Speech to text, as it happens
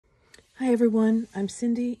Hi everyone, I'm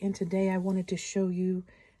Cindy, and today I wanted to show you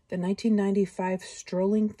the 1995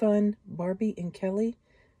 Strollin Fun Barbie and Kelly,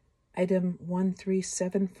 item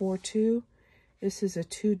 13742. This is a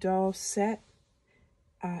 2-doll set.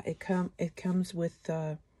 It comes with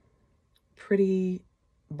a pretty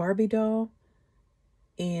Barbie doll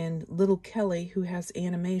and little Kelly, who has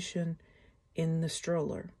animation in the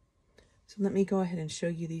stroller. So let me go ahead and show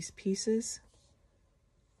you these pieces.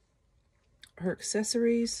 Her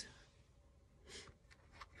accessories.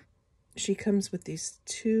 She comes with these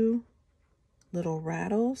 2 little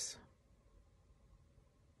rattles.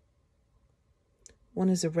 One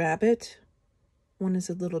is a rabbit. One is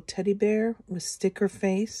a little teddy bear with sticker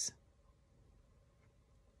face.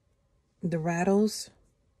 The rattles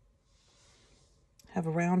have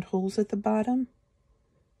round holes at the bottom,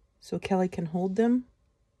 so Kelly can hold them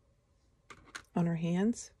on her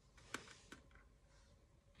hands.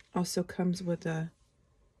 Also comes with a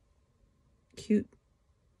cute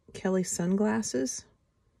Kelly sunglasses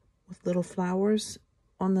with little flowers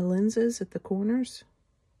on the lenses at the corners.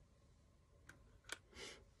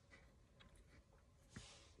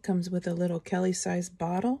 Comes with a little Kelly-sized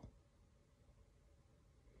bottle.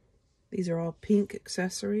 These are all pink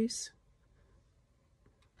accessories.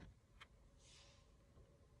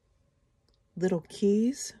 Little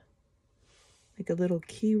keys, like a little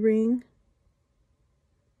key ring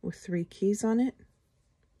with 3 keys on it.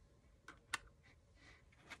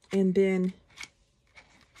 And then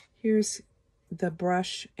here's the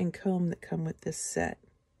brush and comb that come with this set.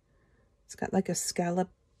 It's got like a scallop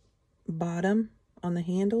bottom on the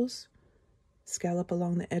handles, scallop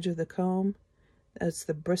along the edge of the comb. That's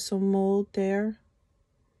the bristle mold there.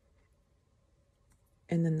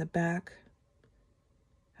 And then the back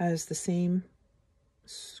has the same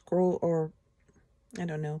scroll, or I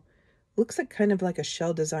don't know, looks like kind of like a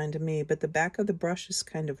shell design to me, but the back of the brush is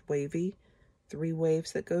kind of wavy. 3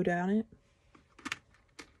 waves that go down it.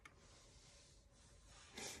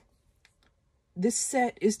 This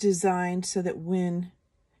set is designed so that when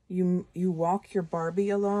you walk your Barbie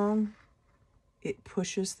along, it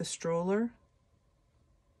pushes the stroller.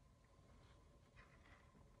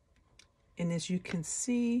 And as you can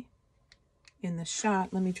see in the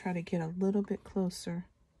shot, let me try to get a little bit closer.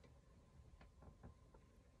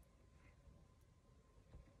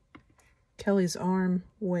 Kelly's arm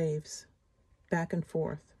waves back and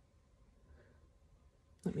forth.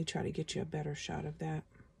 Let me try to get you a better shot of that.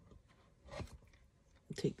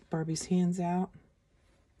 Take Barbie's hands out.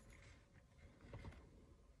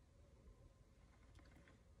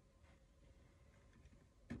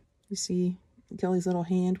 You see Kelly's little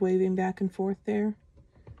hand waving back and forth there.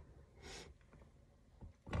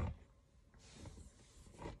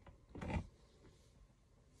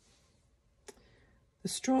 The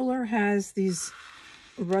stroller has these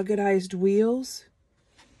ruggedized wheels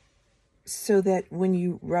so that when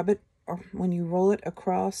you rub it or when you roll it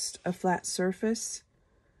across a flat surface,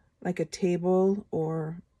 like a table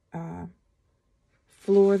or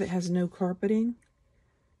floor that has no carpeting,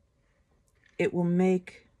 it will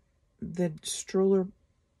make the stroller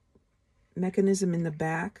mechanism in the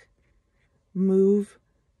back move,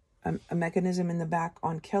 a mechanism in the back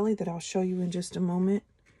on Kelly that I'll show you in just a moment,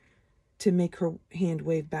 to make her hand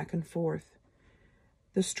wave back and forth.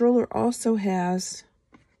 The stroller also has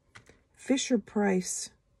Fisher-Price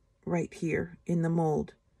right here in the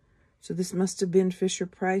mold. So this must have been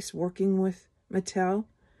Fisher-Price working with Mattel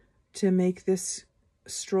to make this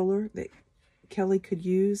stroller that Kelly could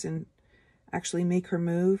use and actually make her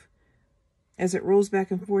move. As it rolls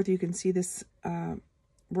back and forth, you can see this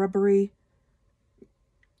rubbery,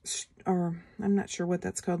 or I'm not sure what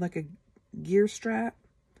that's called, like a gear strap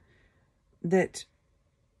that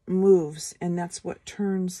moves, and that's what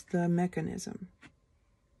turns the mechanism.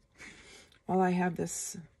 While I have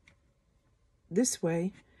this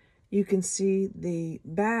way, you can see the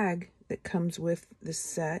bag that comes with this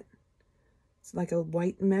set. It's like a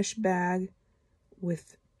white mesh bag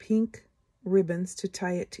with pink ribbons to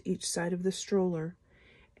tie it to each side of the stroller.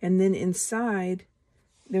 And then inside,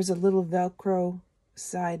 there's a little Velcro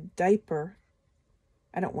side diaper.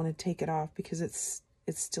 I don't want to take it off because it's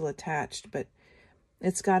still attached, but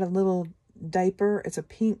it's got a little diaper. It's a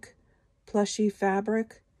pink plushy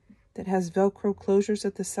fabric that has Velcro closures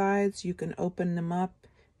at the sides. You can open them up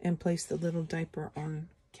and place the little diaper on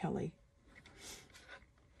Kelly.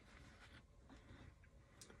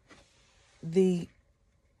 The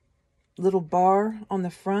little bar on the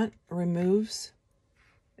front removes.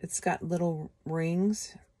 It's got little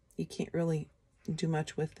rings. You can't really do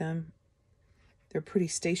much with them. They're pretty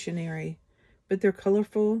stationary, but they're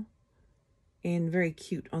colorful and very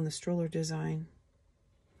cute on the stroller design.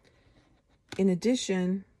 in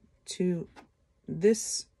addition to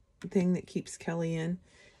this thing that keeps Kelly in,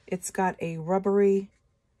 it's got a rubbery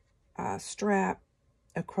strap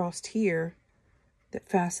across here that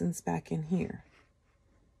fastens back in here.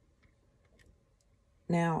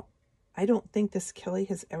 Now, I don't think this Kelly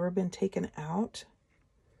has ever been taken out,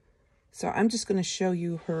 so I'm just going to show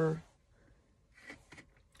you her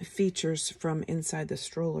features from inside the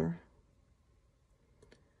stroller.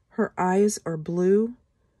 Her eyes are blue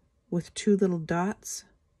with 2 little dots.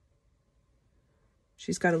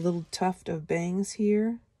 She's got a little tuft of bangs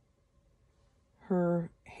here. Her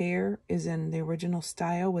hair is in the original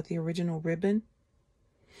style with the original ribbon.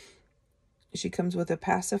 She comes with a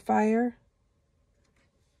pacifier.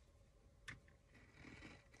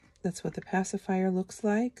 That's what the pacifier looks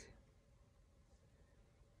like.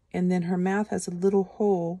 And then her mouth has a little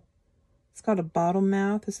hole. It's called a bottle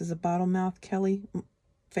mouth. This is a bottle mouth Kelly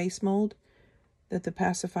face mold that the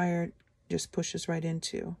pacifier just pushes right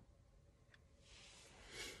into.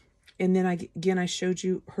 And then again, I showed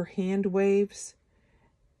you her hand waves.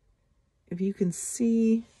 If you can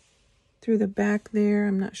see through the back there,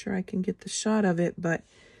 I'm not sure I can get the shot of it, but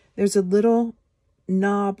there's a little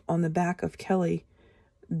knob on the back of Kelly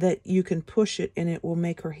that you can push it and it will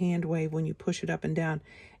make her hand wave when you push it up and down.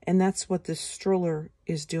 And that's what this stroller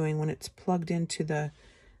is doing when it's plugged into the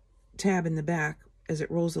tab in the back. As it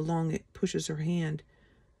rolls along, it pushes her hand,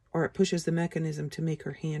 or it pushes the mechanism to make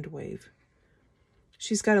her hand wave.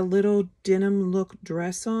 She's got a little denim look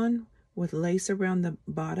dress on with lace around the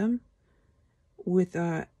bottom, with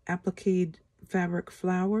a appliqued fabric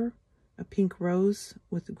flower, a pink rose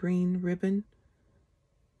with green ribbon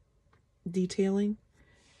detailing.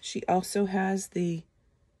 She also has the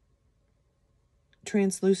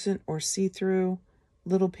translucent or see-through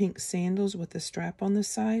little pink sandals with the strap on the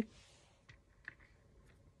side.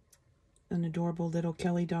 An adorable little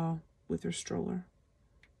Kelly doll with her stroller.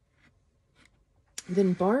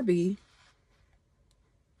 Then Barbie,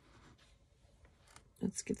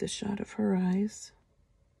 let's get the shot of her eyes.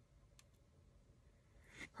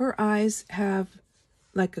 Her eyes have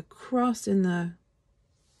like a cross in the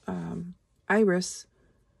iris.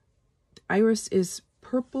 The iris is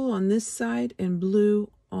purple on this side and blue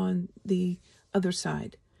on the other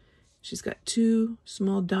side. She's got 2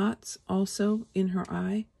 small dots also in her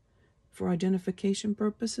eye for identification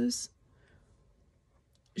purposes.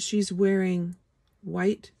 She's wearing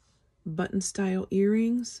white button-style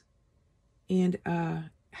earrings and a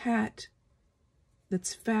hat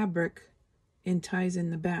that's fabric and ties in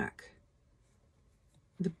the back.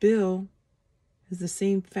 The bill is the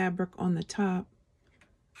same fabric on the top,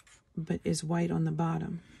 but is white on the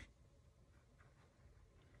bottom.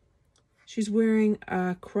 She's wearing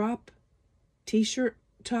a crop t-shirt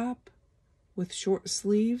top with short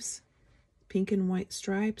sleeves, pink and white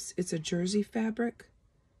stripes. It's a jersey fabric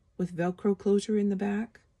with Velcro closure in the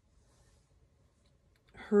back.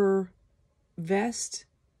 Her vest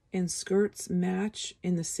and skirts match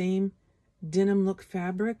in the same denim look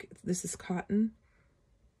fabric. This is cotton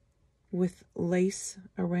with lace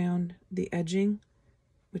around the edging,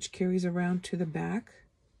 which carries around to the back.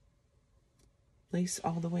 Lace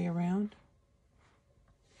all the way around.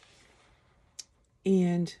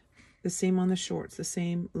 And the same on the shorts, the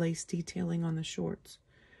same lace detailing on the shorts.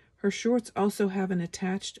 Her shorts also have an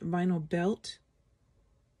attached vinyl belt.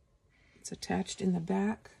 It's attached in the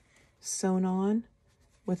back, sewn on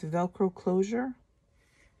with Velcro closure.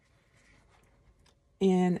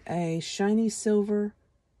 And a shiny silver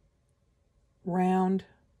round,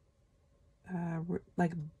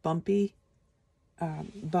 like bumpy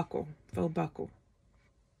buckle, faux buckle.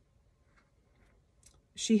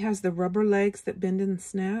 She has the rubber legs that bend and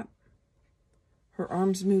snap. Her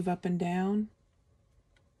arms move up and down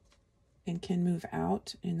and can move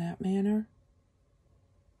out in that manner.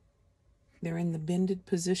 They're in the bended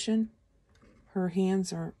position. Her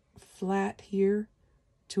hands are flat here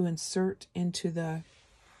to insert into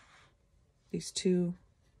these 2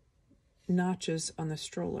 notches on the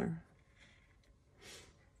stroller.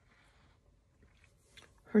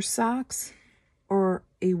 Her socks are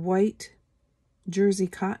a white jersey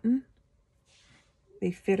cotton.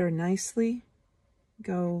 They fit her nicely,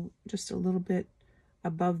 go just a little bit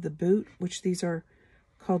above the boot, which these are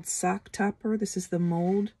called sock topper. This is the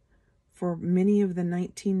mold for many of the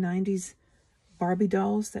 1990s Barbie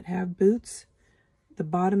dolls that have boots. The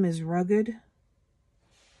bottom is rugged.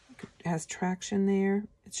 It has traction there.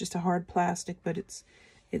 It's just a hard plastic, but it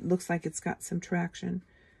looks like it's got some traction.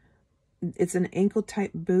 It's an ankle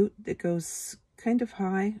type boot that goes kind of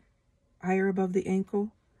higher above the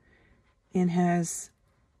ankle, and has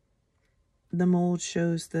the mold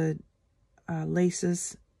shows the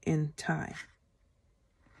laces in tie.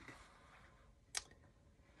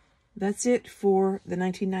 That's it for the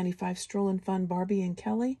 1995 Strollin Fun Barbie and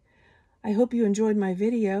Kelly. I hope you enjoyed my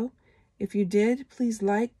video. If you did, please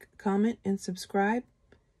like, comment, and subscribe.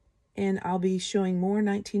 And I'll be showing more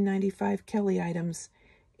 1995 Kelly items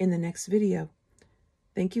in the next video.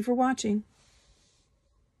 Thank you for watching.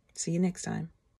 See you next time.